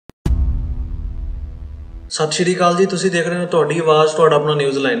सत श्री अकाल जी, तुसीं देख रहे हो तुहाडी आवाज़ तुहाडा अपना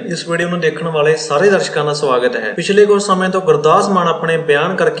न्यूज़लाइन। इस वीडियो में देखने वाले सारे दर्शकों का स्वागत है। पिछले कुछ समय तो गुरदास मान अपने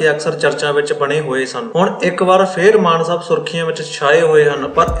बयान करके अक्सर चर्चा में बने हुए सन। हुण एक बार फिर मान साहब सुर्खियों में छाए हुए हैं,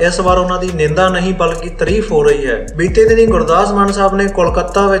 पर इस बार उन्हों की निंदा नहीं बल्कि तारीफ हो रही है। बीते दिन गुरदास मान साहब ने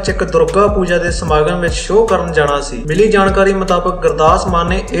कोलकाता में एक दुर्गा पूजा के समागम में शो करन जाना सी। मिली जानकारी मुताबिक गुरदास मान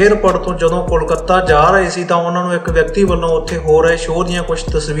ने एयरपोर्ट तो जदों कोलकाता जा रहे सी तां उन्हां नूं एक व्यक्ति वालों उत्थे हो रहे शो दीआं कुछ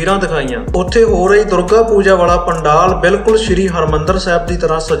तस्वीरां दिखाईआं। उत्थे हो रही दुर्गा पूजा वाला पंडाल बिल्कुल श्री हरमंदर साहिब की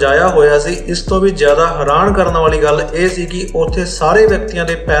तरह सजाया होया सी। इस तो भी ज्यादा हैरान करने वाली गल यह सी कि उत्थे सारे व्यक्तियों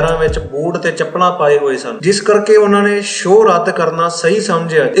के पैरों में बूट ते चप्पलां पाए हुए सन, जिस करके उन्होंने शो रद्द करना सही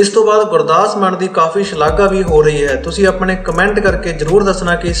समझा। इस तो बाद गुरदास मान की काफी शलाघा भी हो रही है। तुसीं अपने कमेंट करके जरूर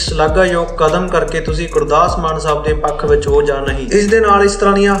दसना कि इस शलाघायोग कदम करके तुसीं गुरदास मान साहब के पक्ष में हो जा नहीं। इस दे नाल इस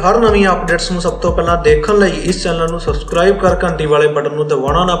तरह दीआं हर नवीं अपडेट्स नूं सब तो पहलां देखण लई इस चैनल नूं सबसक्राइब कर घंटी वाले बटन नूं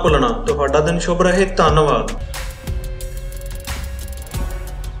दबाउणा ना भुल्लना। तुहाडा दिन शुभ रहे। धन्नवाद।